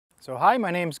So hi, my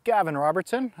name's Gavin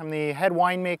Robertson. I'm the head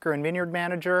winemaker and vineyard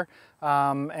manager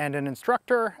and an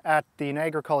instructor at the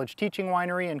Niagara College Teaching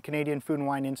Winery and Canadian Food and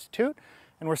Wine Institute.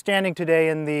 And we're standing today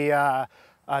in the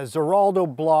Zeraldo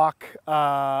block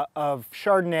of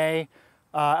Chardonnay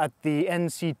at the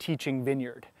NC Teaching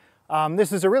Vineyard.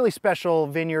 This is a really special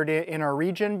vineyard in our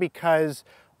region because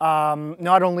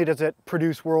not only does it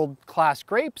produce world-class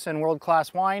grapes and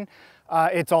world-class wine,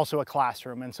 it's also a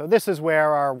classroom. And so this is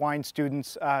where our wine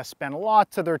students spend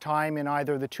lots of their time in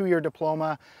either the two-year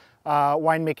diploma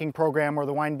winemaking program or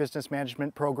the wine business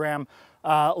management program,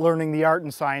 learning the art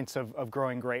and science of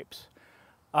growing grapes.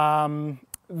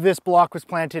 This block was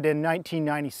planted in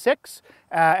 1996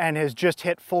 and has just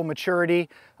hit full maturity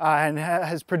and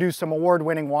has produced some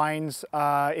award-winning wines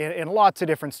in lots of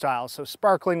different styles. So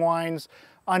sparkling wines,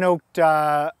 unoaked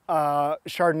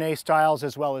Chardonnay styles,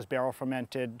 as well as barrel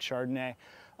fermented Chardonnay.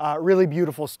 Really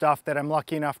beautiful stuff that I'm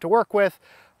lucky enough to work with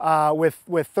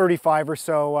 35 or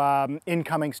so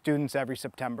incoming students every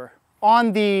September.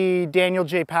 On the Daniel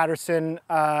J. Patterson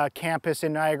campus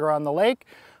in Niagara-on-the-Lake,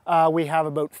 we have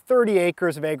about 30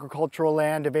 acres of agricultural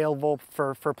land available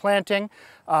for planting.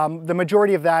 The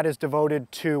majority of that is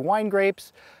devoted to wine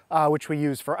grapes, which we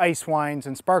use for ice wines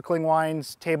and sparkling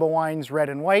wines, table wines, red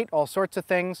and white, all sorts of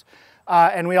things.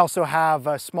 And we also have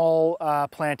a small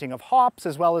planting of hops,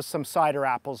 as well as some cider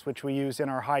apples, which we use in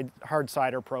our hard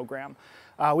cider program.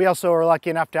 We also are lucky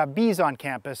enough to have bees on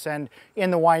campus, and in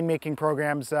the winemaking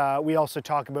programs, we also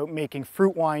talk about making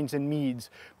fruit wines and meads,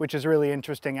 which is a really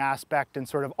interesting aspect and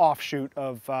sort of offshoot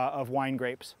of wine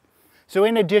grapes. So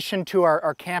in addition to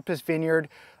our campus vineyard,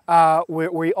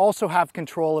 we also have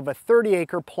control of a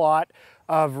 30-acre plot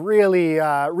of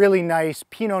really nice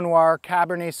Pinot Noir,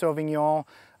 Cabernet Sauvignon,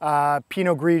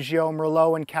 Pinot Grigio,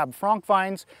 Merlot, and Cab Franc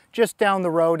vines just down the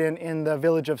road in the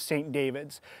village of St.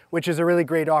 David's, which is a really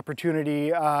great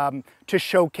opportunity to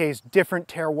showcase different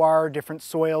terroir, different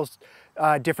soils,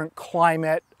 different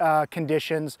climate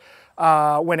conditions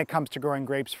when it comes to growing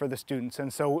grapes for the students.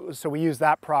 And so we use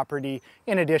that property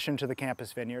in addition to the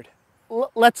campus vineyard.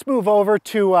 Let's move over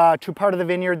to part of the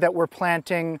vineyard that we're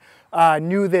planting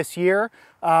new this year,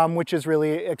 which is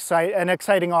really an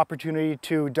exciting opportunity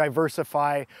to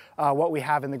diversify what we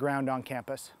have in the ground on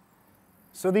campus.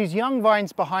 So these young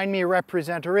vines behind me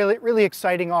represent a really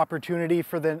exciting opportunity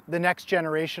for the next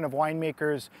generation of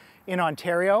winemakers in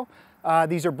Ontario.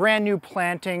 These are brand new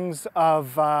plantings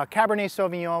of Cabernet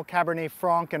Sauvignon, Cabernet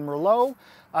Franc, and Merlot,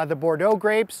 the Bordeaux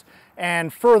grapes.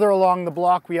 And further along the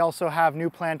block, we also have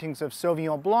new plantings of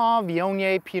Sauvignon Blanc,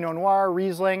 Viognier, Pinot Noir,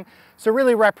 Riesling. So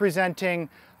really representing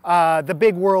the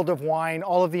big world of wine,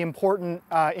 all of the important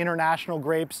international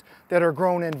grapes that are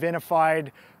grown and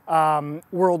vinified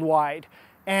worldwide.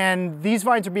 And these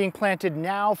vines are being planted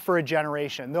now for a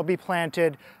generation. They'll be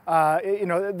planted,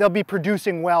 they'll be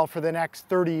producing well for the next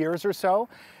 30 years or so.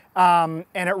 And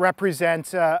it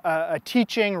represents a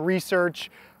teaching, research,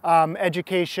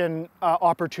 education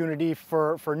opportunity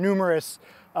for numerous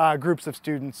groups of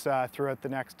students throughout the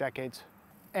next decades.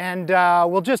 And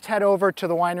we'll just head over to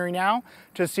the winery now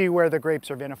to see where the grapes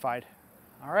are vinified.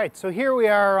 All right, so here we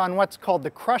are on what's called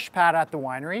the crush pad at the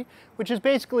winery, which is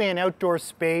basically an outdoor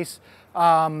space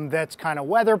that's kind of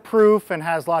weatherproof and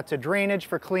has lots of drainage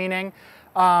for cleaning,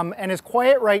 and is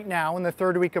quiet right now in the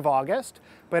third week of August,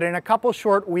 but in a couple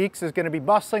short weeks is going to be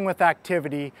bustling with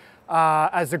activity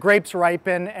as the grapes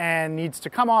ripen and needs to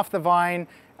come off the vine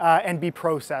and be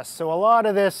processed. So a lot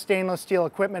of this stainless steel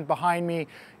equipment behind me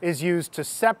is used to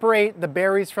separate the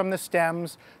berries from the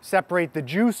stems, separate the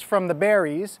juice from the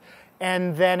berries,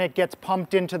 and then it gets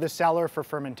pumped into the cellar for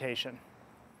fermentation.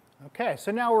 Okay,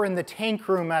 so now we're in the tank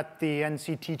room at the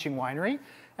NC Teaching Winery,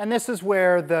 and this is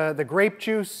where the grape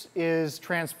juice is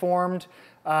transformed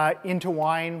into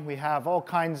wine. We have all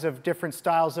kinds of different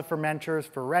styles of fermenters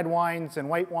for red wines and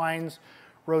white wines,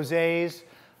 rosés,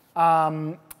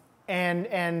 and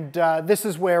this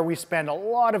is where we spend a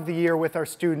lot of the year with our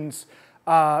students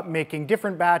making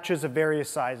different batches of various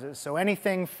sizes. So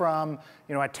anything from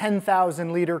a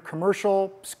 10,000 liter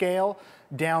commercial scale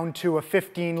down to a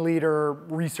 15 liter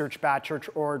research batch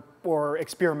or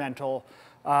experimental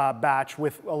batch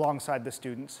alongside the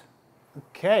students.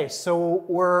 Okay, so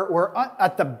we're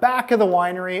at the back of the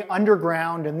winery,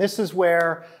 underground, and this is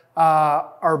where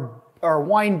our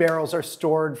wine barrels are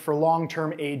stored for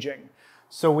long-term aging.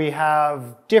 So we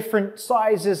have different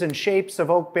sizes and shapes of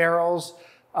oak barrels,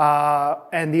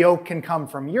 and the oak can come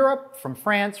from Europe, from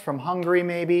France, from Hungary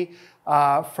maybe,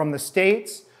 from the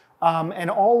States. And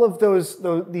all of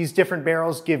these different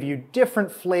barrels give you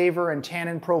different flavor and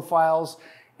tannin profiles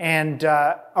and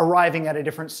arriving at a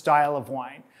different style of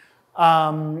wine.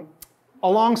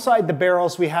 alongside the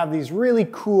barrels, we have these really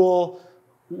cool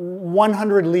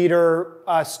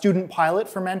 100-liter student pilot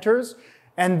fermenters.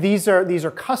 And these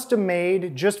are custom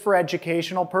made just for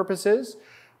educational purposes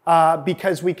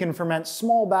because we can ferment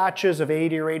small batches of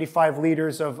 80 or 85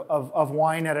 liters of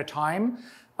wine at a time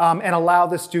and allow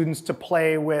the students to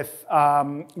play with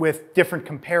different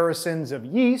comparisons of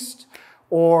yeast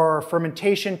or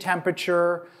fermentation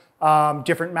temperature,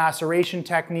 different maceration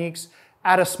techniques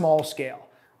at a small scale.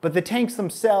 But the tanks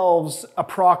themselves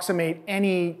approximate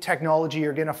any technology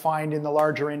you're going to find in the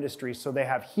larger industry. So they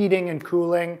have heating and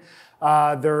cooling.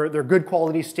 They're good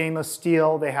quality stainless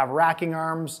steel. They have racking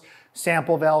arms,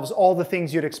 sample valves, all the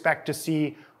things you'd expect to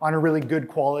see on a really good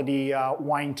quality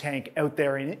wine tank out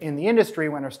there in the industry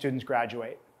when our students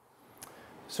graduate.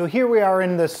 So here we are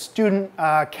in the student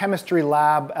chemistry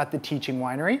lab at the teaching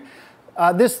winery.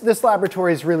 This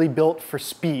laboratory is really built for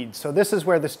speed. So this is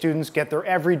where the students get their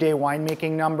everyday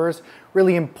winemaking numbers,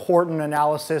 really important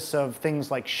analysis of things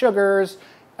like sugars,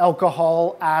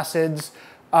 alcohol, acids,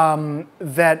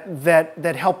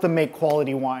 that help them make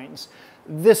quality wines.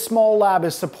 This small lab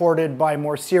is supported by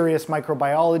more serious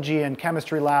microbiology and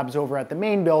chemistry labs over at the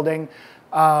main building,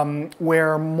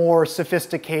 where more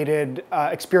sophisticated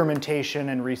experimentation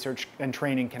and research and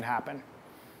training can happen.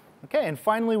 Okay, and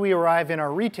finally we arrive in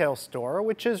our retail store,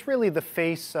 which is really the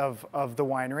face of the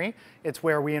winery. It's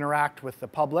where we interact with the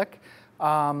public,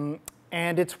 and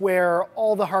it's where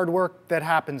all the hard work that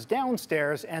happens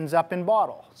downstairs ends up in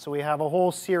bottle. So we have a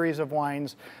whole series of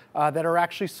wines that are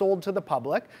actually sold to the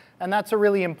public, and that's a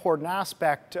really important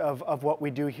aspect of what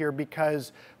we do here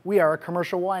because we are a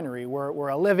commercial winery. We're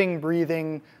a living,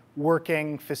 breathing,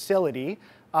 working facility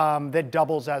that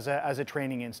doubles as a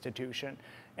training institution.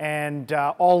 And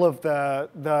all of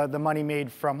the money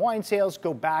made from wine sales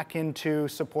go back into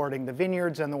supporting the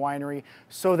vineyards and the winery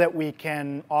so that we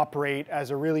can operate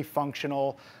as a really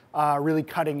functional, really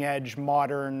cutting-edge,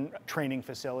 modern training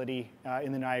facility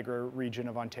in the Niagara region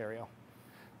of Ontario.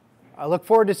 I look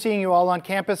forward to seeing you all on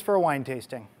campus for a wine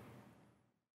tasting.